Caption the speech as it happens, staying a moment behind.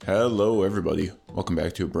Hello, everybody. Welcome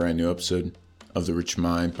back to a brand new episode of the Rich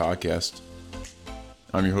Mind Podcast.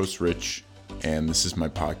 I'm your host, Rich, and this is my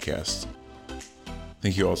podcast.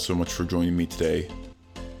 Thank you all so much for joining me today.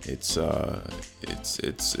 It's a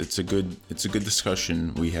good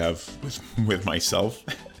discussion we have with myself.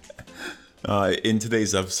 In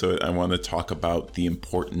today's episode, I want to talk about the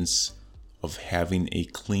importance of having a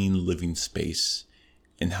clean living space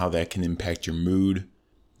and how that can impact your mood,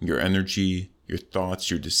 your energy, your thoughts,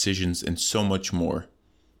 your decisions, and so much more.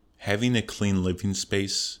 Having a clean living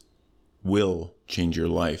space will change your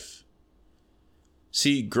life.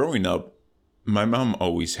 See, growing up, my mom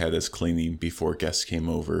always had us cleaning before guests came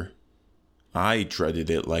over. I dreaded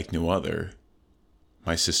it like no other.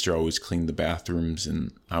 My sister always cleaned the bathrooms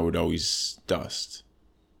and I would always dust.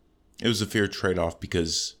 It was a fair trade-off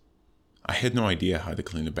because I had no idea how to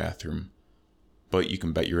clean a bathroom. But you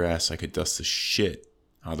can bet your ass I could dust the shit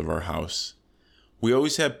out of our house. We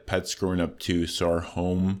always had pets growing up too, so our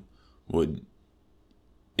home would...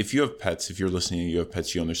 If you have pets, if you're listening and you have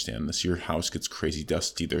pets, you understand this. Your house gets crazy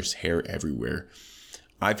dusty. There's hair everywhere.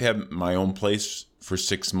 I've had my own place for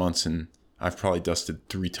 6 months and I've probably dusted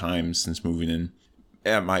 3 times since moving in.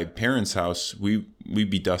 At my parents' house, we'd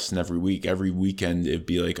be dusting every week. Every weekend, it'd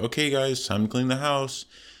be like, okay, guys, time to clean the house.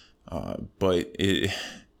 But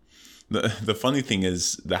the funny thing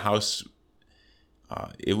is, the house,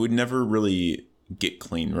 it would never really get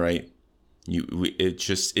clean, right?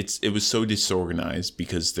 It was so disorganized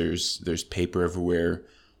because there's paper everywhere,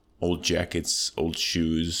 old jackets, old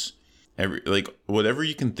shoes, whatever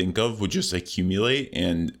you can think of would just accumulate,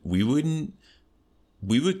 and we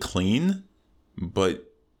would clean, but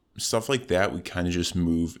stuff like that we kind of just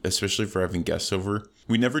move, especially for having guests over.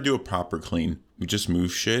 We never do a proper clean. We just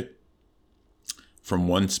move shit from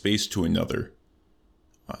one space to another.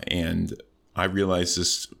 And I realized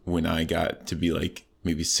this when I got to be like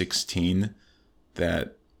maybe 16,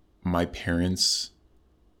 that my parents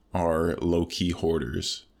are low-key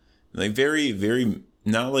hoarders. Like very, very,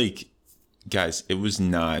 not like, guys, it was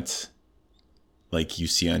not like you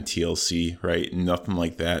see on TLC, right? Nothing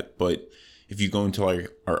like that. But if you go into like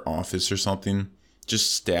our office or something,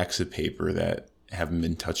 just stacks of paper that haven't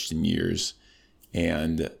been touched in years.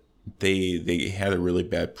 And they had a really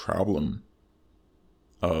bad problem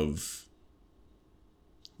of,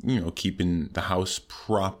 keeping the house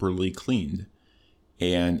properly cleaned.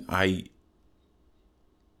 And I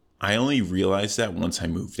only realized that once I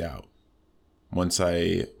moved out. Once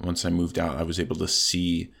I moved out, I was able to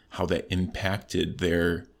see how that impacted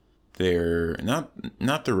their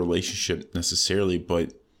not their relationship necessarily,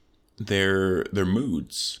 but their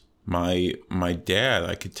moods. My dad,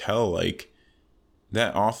 I could tell, like,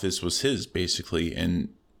 that office was his basically,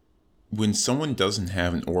 and when someone doesn't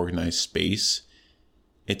have an organized space,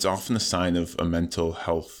 it's often a sign of a mental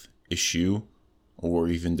health issue or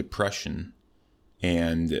even depression.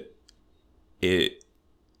 And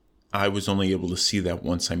I was only able to see that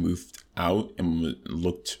once I moved out and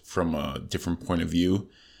looked from a different point of view.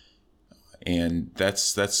 And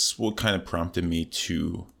that's what kind of prompted me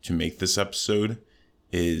to make this episode,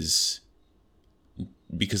 is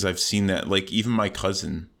because I've seen that, like, even my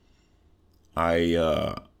cousin,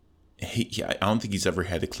 I don't think he's ever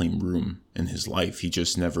had a clean room in his life. He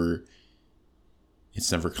just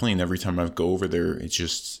it's never clean. Every time I go over there, it's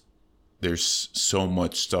just, there's so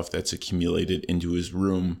much stuff that's accumulated into his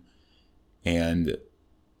room. And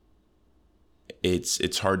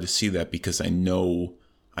it's hard to see that because I know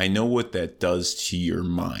what that does to your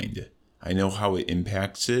mind. I know how it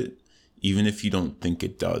impacts it, even if you don't think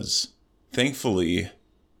it does. Thankfully,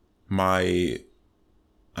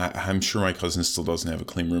 I'm sure my cousin still doesn't have a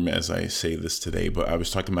clean room as I say this today, but I was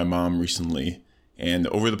talking to my mom recently, and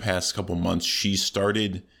over the past couple months, she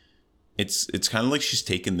started, it's kind of like she's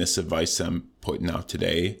taken this advice that I'm putting out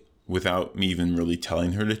today without me even really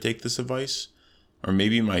telling her to take this advice. Or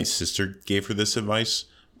maybe my sister gave her this advice,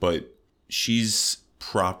 but she's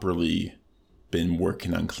properly been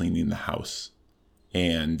working on cleaning the house.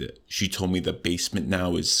 And she told me the basement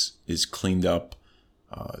now is cleaned up.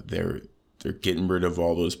 They're getting rid of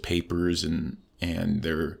all those papers and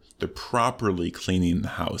they're properly cleaning the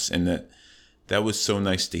house. And that was so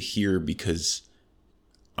nice to hear because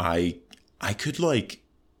I could like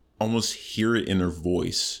almost hear it in her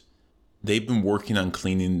voice. They've been working on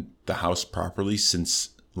cleaning the house properly since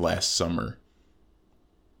last summer.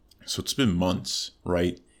 So it's been months,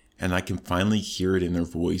 right? And I can finally hear it in her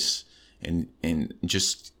voice, and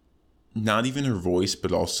just not even her voice,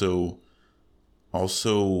 but also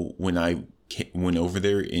when I went over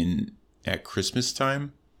there at Christmas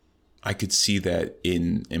time, I could see that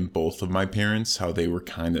in both of my parents, how they were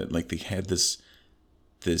kind of like, they had this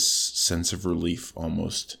this sense of relief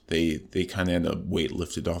almost. They kind of had a weight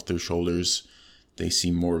lifted off their shoulders. They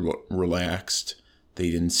seemed more relaxed. They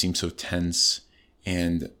didn't seem so tense.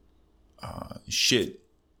 And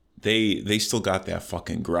they still got that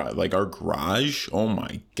fucking garage. Like our garage, oh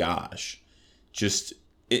my gosh.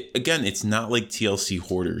 Again, it's not like TLC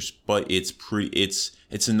Hoarders, but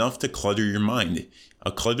it's enough to clutter your mind.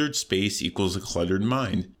 A cluttered space equals a cluttered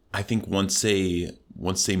mind. I think once they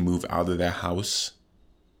move out of that house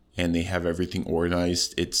and they have everything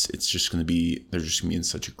organized, they're just gonna be in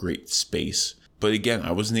such a great space. But again,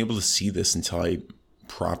 I wasn't able to see this until I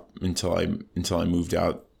moved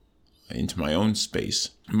out into my own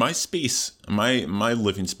space. My space, my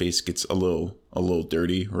living space gets a little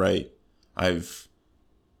dirty, right? I've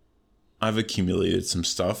accumulated some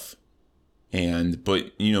stuff,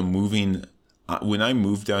 but moving when I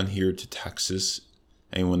moved down here to Texas,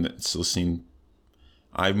 anyone that's listening,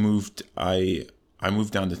 I moved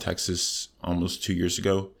down to Texas almost 2 years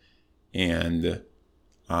ago, and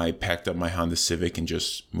I packed up my Honda Civic and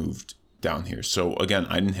just moved down here. So again,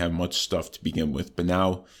 I didn't have much stuff to begin with, but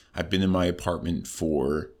now I've been in my apartment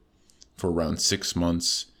for around 6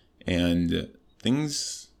 months, and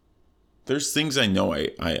there's things I know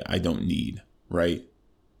I don't need, right?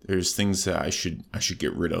 There's things that I should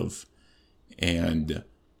get rid of. And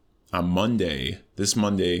on this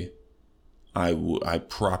Monday, I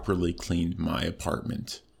properly cleaned my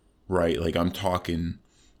apartment, right? Like I'm talking,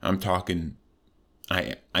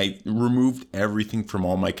 I removed everything from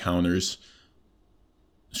all my counters,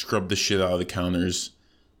 scrubbed the shit out of the counters,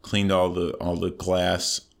 cleaned all the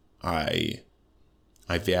glass. I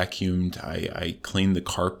vacuumed, I cleaned the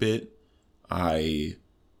carpet. I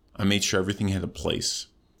made sure everything had a place.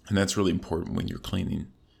 And that's really important when you're cleaning,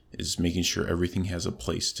 is making sure everything has a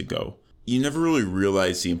place to go. You never really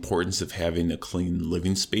realize the importance of having a clean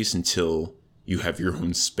living space until you have your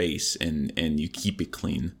own space and you keep it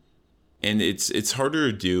clean. And it's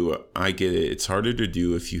harder to do. I get it. It's harder to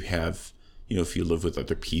do if you have, if you live with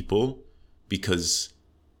other people, because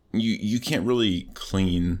you can't really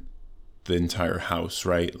clean the entire house,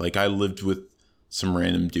 right? Like I lived with some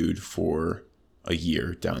random dude for a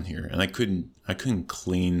year down here, and I couldn't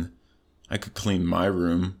clean. I could clean my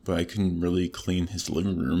room, but I couldn't really clean his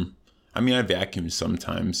living room. I mean, I vacuumed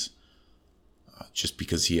sometimes, just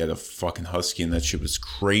because he had a fucking husky and that shit was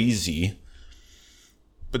crazy.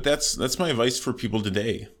 But that's my advice for people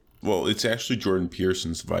today. Well, it's actually Jordan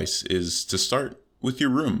Peterson's advice, is to start with your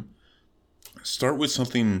room. Start with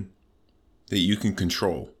something that you can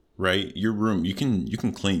control, right? Your room, you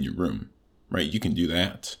can clean your room, right? You can do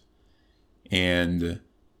that. And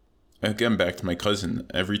again, back to my cousin,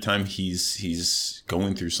 every time he's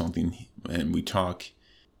going through something and we talk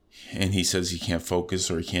and he says he can't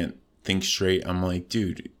focus or he can't think straight, I'm like,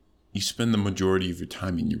 dude, you spend the majority of your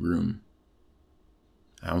time in your room.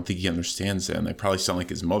 I don't think he understands that, and I probably sound like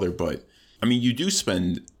his mother, but I mean,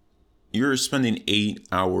 you're spending 8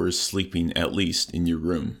 hours sleeping at least in your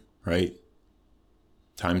room, right?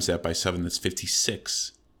 Times that by 7, that's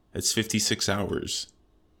 56. That's 56 hours.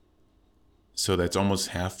 So that's almost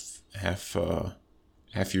half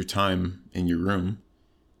your time in your room.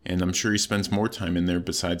 And I'm sure he spends more time in there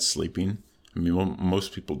besides sleeping. I mean,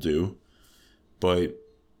 most people do. But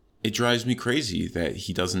it drives me crazy that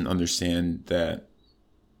he doesn't understand that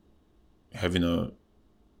having a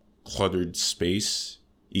cluttered space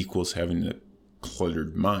equals having a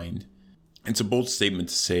cluttered mind. It's a bold statement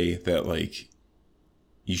to say that, like,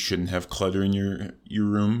 you shouldn't have clutter in your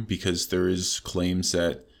room, because there is claims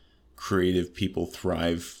that creative people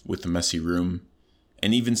thrive with a messy room.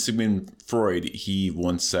 And even Sigmund Freud, he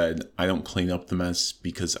once said, I don't clean up the mess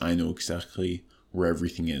because I know exactly where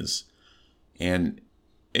everything is. And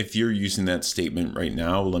if you're using that statement right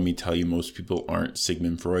now, let me tell you, most people aren't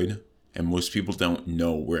Sigmund Freud, and most people don't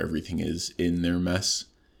know where everything is in their mess.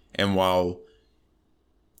 And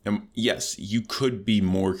yes, you could be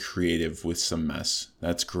more creative with some mess.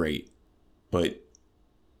 That's great. But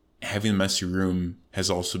having a messy room has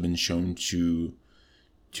also been shown to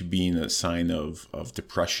being a sign of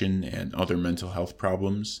depression and other mental health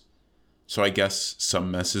problems. So I guess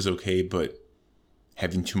some mess is okay, but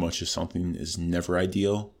having too much of something is never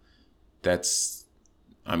ideal. Look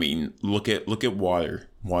at water.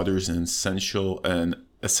 Water is an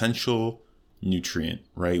essential nutrient,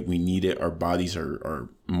 right? We need it. Our bodies are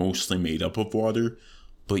mostly made up of water,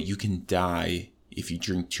 but you can die if you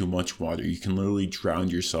drink too much water. You can literally drown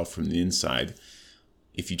yourself from the inside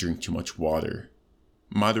if you drink too much water.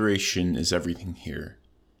 Moderation is everything here.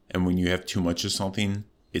 And when you have too much of something,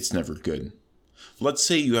 it's never good. Let's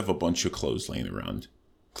say you have a bunch of clothes laying around,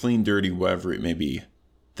 clean, dirty, whatever it may be.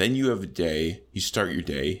 Then you have a day, you start your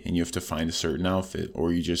day, and you have to find a certain outfit,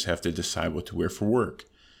 or you just have to decide what to wear for work.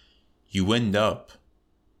 You end up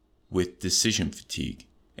with decision fatigue,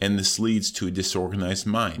 and this leads to a disorganized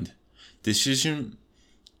mind. Decision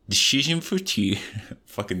fatigue,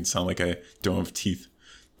 fucking sound like I don't have teeth.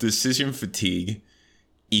 Decision fatigue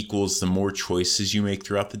equals the more choices you make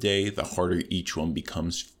throughout the day, the harder each one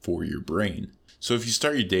becomes for your brain. So if you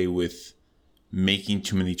start your day with making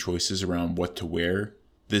too many choices around what to wear,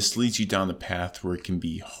 this leads you down a path where it can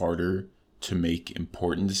be harder to make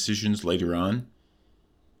important decisions later on.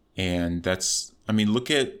 And look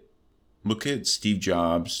at Steve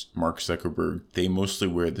Jobs, Mark Zuckerberg. They mostly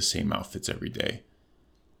wear the same outfits every day.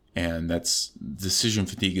 And that's decision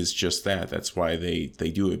fatigue is just that. That's why they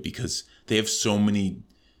do it, because they have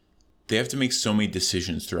to make so many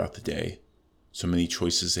decisions throughout the day, so many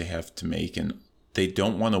choices they have to make, and they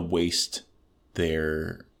don't want to waste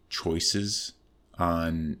their choices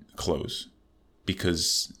on clothes,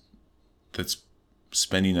 because that's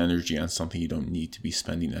spending energy on something you don't need to be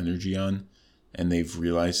spending energy on, and they've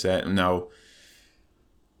realized that. And now,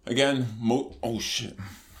 again,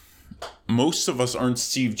 most of us aren't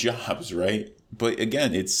Steve Jobs, right? But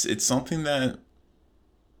again, it's something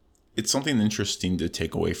interesting to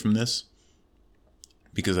take away from this,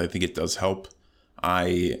 because I think it does help.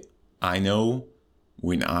 I know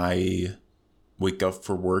when I wake up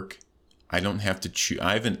for work, I don't have to choose.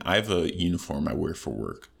 I have a uniform I wear for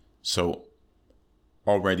work, so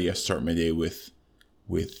already I start my day with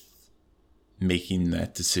making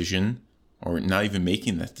that decision, or not even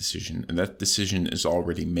making that decision, and that decision is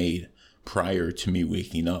already made prior to me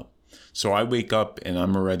waking up. So I wake up and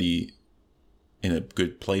I'm already in a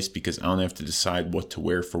good place, because I don't have to decide what to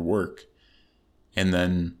wear for work. And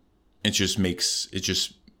then it just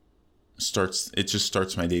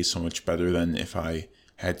starts my day so much better than if I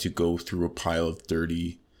had to go through a pile of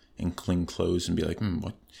dirty and clean clothes and be like,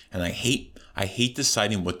 what? And I hate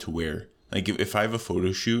deciding what to wear. Like if I have a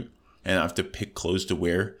photo shoot and I have to pick clothes to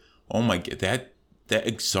wear, oh my God, that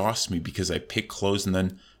exhausts me, because I pick clothes and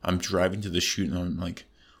then I'm driving to the shoot and I'm like,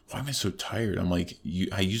 why am I so tired? I'm like,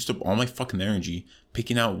 I used up all my fucking energy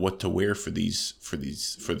picking out what to wear for this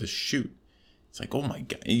shoot. It's like, oh my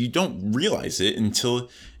God, you don't realize it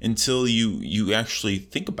until you actually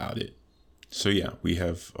think about it. So yeah, we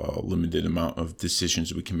have a limited amount of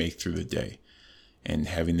decisions we can make through the day, and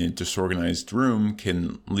having a disorganized room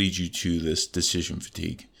can lead you to this decision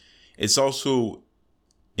fatigue. It's also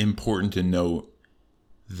important to note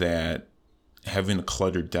that having a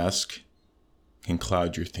cluttered desk can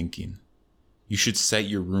cloud your thinking. You should set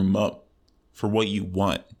your room up for what you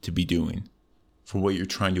want to be doing, for what you're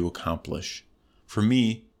trying to accomplish. For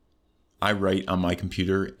me, I write on my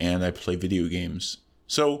computer and I play video games,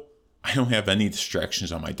 so I don't have any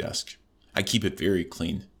distractions on my desk. I keep it very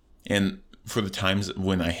clean. And for the times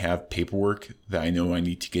when I have paperwork that I know I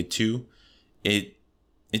need to get to, it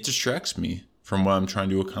distracts me from what I'm trying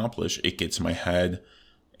to accomplish. It gets in my head,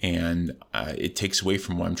 and it takes away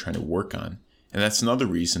from what I'm trying to work on. And that's another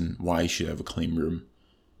reason why you should have a clean room.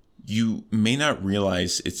 You may not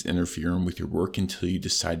realize it's interfering with your work until you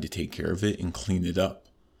decide to take care of it and clean it up.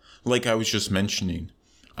 Like I was just mentioning,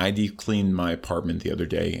 I deep cleaned my apartment the other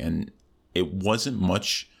day, and it wasn't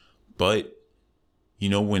much, but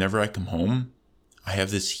whenever I come home, I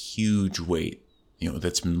have this huge weight,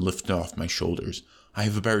 that's been lifted off my shoulders. I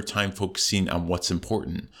have a better time focusing on what's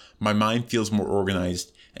important. My mind feels more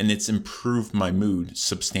organized, and it's improved my mood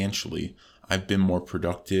substantially. I've been more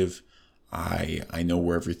productive. I know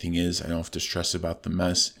where everything is. I don't have to stress about the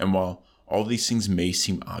mess. And while all these things may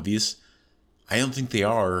seem obvious, I don't think they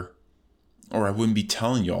are, or I wouldn't be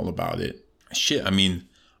telling you all about it. Shit,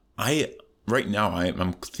 right now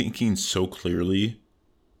I'm thinking so clearly,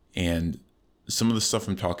 and some of the stuff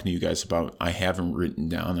I'm talking to you guys about, I haven't written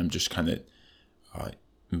down. I'm just kind of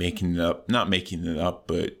making it up. Not making it up,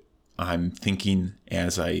 but I'm thinking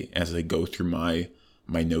as I go through my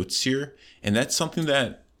notes here. And that's something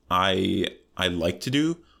that I like to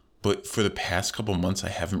do, but for the past couple months, I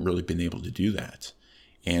haven't really been able to do that.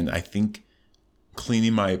 And I think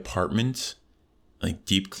cleaning my apartment, like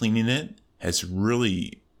deep cleaning it, has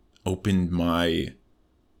really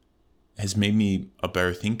has made me a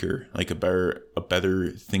better thinker, like a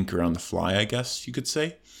better thinker on the fly, I guess you could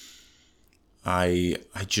say. I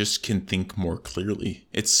just can think more clearly.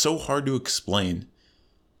 It's so hard to explain,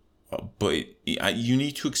 but you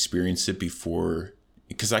need to experience it before,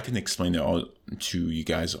 because I can explain it all to you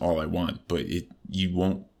guys all I want, but you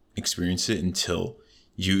won't experience it until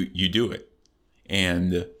you do it.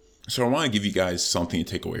 And so I want to give you guys something to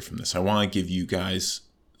take away from this. I want to give you guys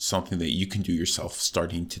something that you can do yourself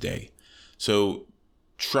starting today. So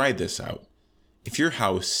try this out. If your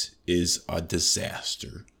house is a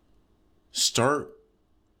disaster, start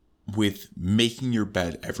with making your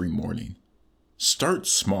bed every morning. Start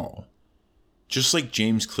small. Just like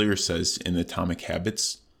James Clear says in Atomic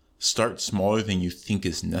Habits, start smaller than you think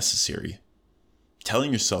is necessary.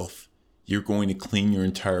 Telling yourself you're going to clean your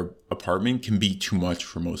entire apartment can be too much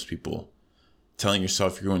for most people. Telling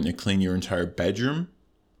yourself you're going to clean your entire bedroom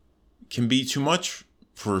can be too much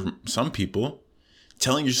for some people.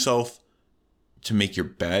 Telling yourself to make your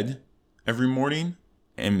bed every morning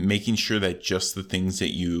and making sure that just the things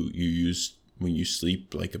that you use when you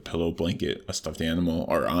sleep, like a pillow, blanket, a stuffed animal,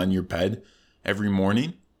 are on your bed every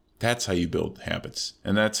morning, that's how you build habits.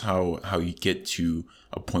 And that's how you get to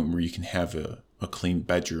a point where you can have a clean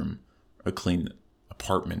bedroom, a clean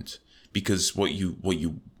apartment. Because what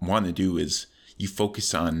you want to do is you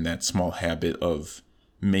focus on that small habit of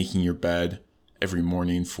making your bed every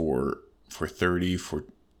morning for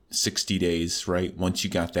 60 days, right? Once you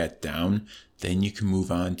got that down, then you can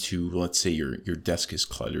move on to, let's say your desk is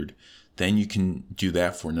cluttered. Then you can do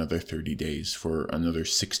that for another 30 days, for another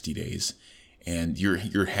 60 days. And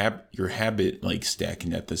your habit like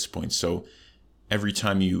stacking at this point. So every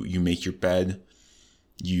time you make your bed,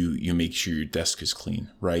 you make sure your desk is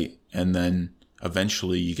clean, right? And then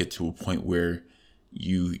eventually you get to a point where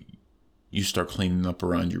you start cleaning up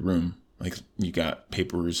around your room. Like you got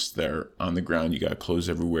papers that are on the ground, you got clothes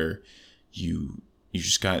everywhere. You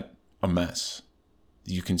just got a mess.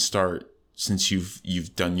 You can start, since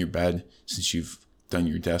you've done your bed, since you've done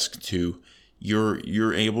your desk too,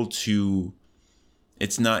 you're able to,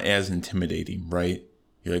 it's not as intimidating, right?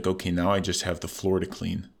 You're like, okay, now I just have the floor to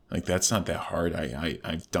clean. Like that's not that hard.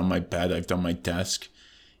 I've done my bed, I've done my desk.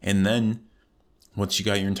 And then once you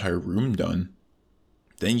got your entire room done,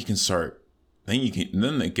 then you can start, then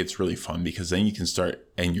it gets really fun, because then you can start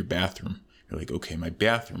in your bathroom. You're like, okay, my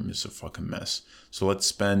bathroom is a fucking mess. So let's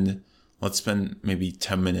spend maybe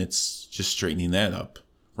 10 minutes just straightening that up,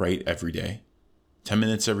 right? Every day. 10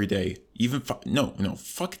 minutes every day. Even, fuck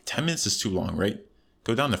 10 minutes is too long, right?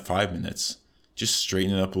 Go down to 5 minutes. Just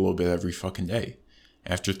straighten it up a little bit every fucking day.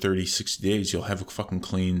 After 30, 60 days, you'll have a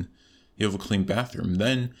clean bathroom.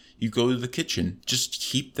 Then you go to the kitchen. Just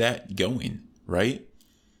keep that going, right?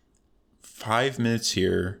 5 minutes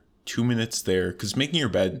here, 2 minutes there. Because making your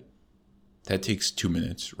bed, that takes 2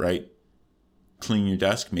 minutes, right? Cleaning your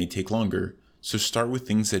desk may take longer. So start with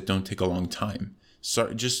things that don't take a long time.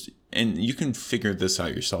 And you can figure this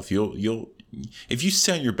out yourself. You'll if you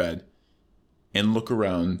sit on your bed and look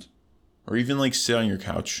around, or even like sit on your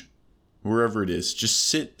couch, wherever it is, just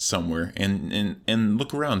sit somewhere and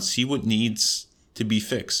look around, see what needs to be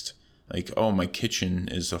fixed. Like, oh, my kitchen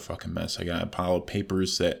is a fucking mess. I got a pile of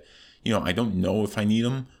papers that, I don't know if I need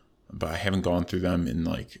them, but I haven't gone through them in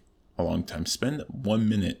like a long time. Spend 1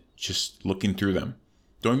 minute just looking through them.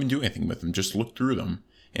 Don't even do anything with them. Just look through them.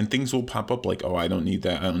 And things will pop up like, oh, I don't need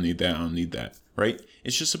that. I don't need that. I don't need that. Right?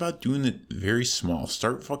 It's just about doing it very small.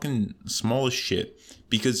 Start fucking small as shit.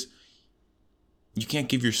 Because you can't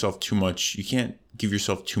give yourself too much. You can't give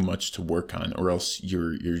yourself too much to work on, or else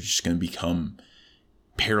you're just going to become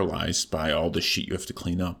paralyzed by all the shit you have to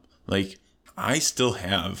clean up. Like, I still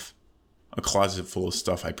have a closet full of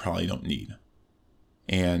stuff I probably don't need.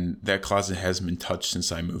 And that closet hasn't been touched since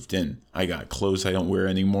I moved in. I got clothes I don't wear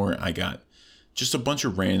anymore. I got just a bunch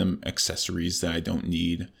of random accessories that I don't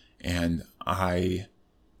need. And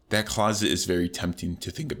that closet is very tempting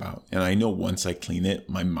to think about. And I know once I clean it,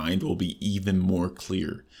 my mind will be even more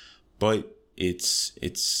clear. But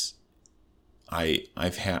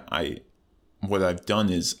what I've done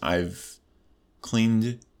is I've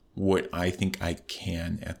cleaned what I think I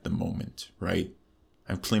can at the moment, right?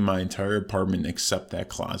 I've cleaned my entire apartment except that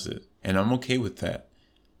closet. And I'm okay with that,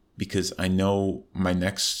 because I know my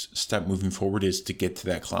next step moving forward is to get to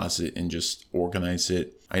that closet and just organize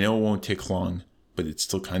it. I know it won't take long, but it's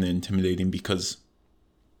still kind of intimidating because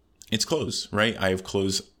it's clothes, right? I have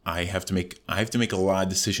clothes. I have to make a lot of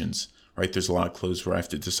decisions, right? There's a lot of clothes where I have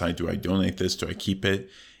to decide, do I donate this? Do I keep it?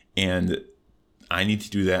 And I need to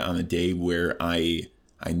do that on a day where I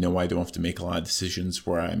know I don't have to make a lot of decisions,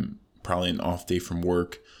 where I'm probably an off day from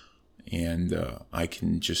work, and I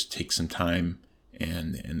can just take some time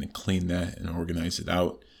and clean that and organize it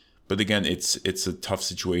out. But again, it's a tough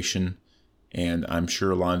situation, and I'm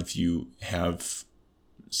sure a lot of you have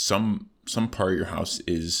some part of your house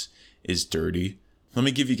is dirty. Let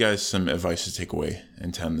me give you guys some advice to take away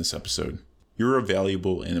and to end this episode. You're a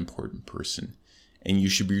valuable and important person, and you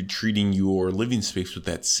should be treating your living space with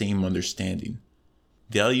that same understanding.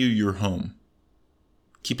 Value your home.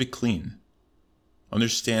 Keep it clean.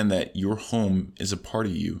 Understand that your home is a part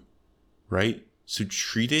of you, right? So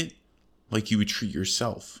treat it like you would treat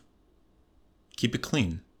yourself. Keep it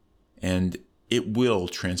clean, and it will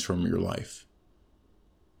transform your life.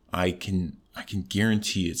 I can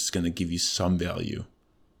guarantee it's going to give you some value.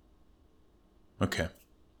 Okay.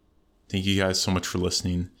 Thank you guys so much for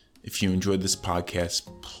listening. If you enjoyed this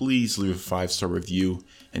podcast, please leave a 5-star review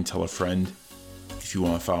and tell a friend. If you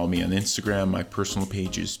want to follow me on Instagram, my personal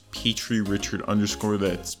page is PetrieRichard_.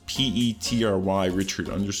 That's Petry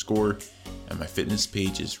Richard_. And my fitness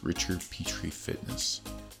page is Richard Petrie Fitness.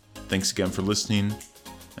 Thanks again for listening,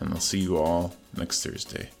 and I'll see you all next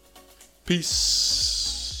Thursday. Peace.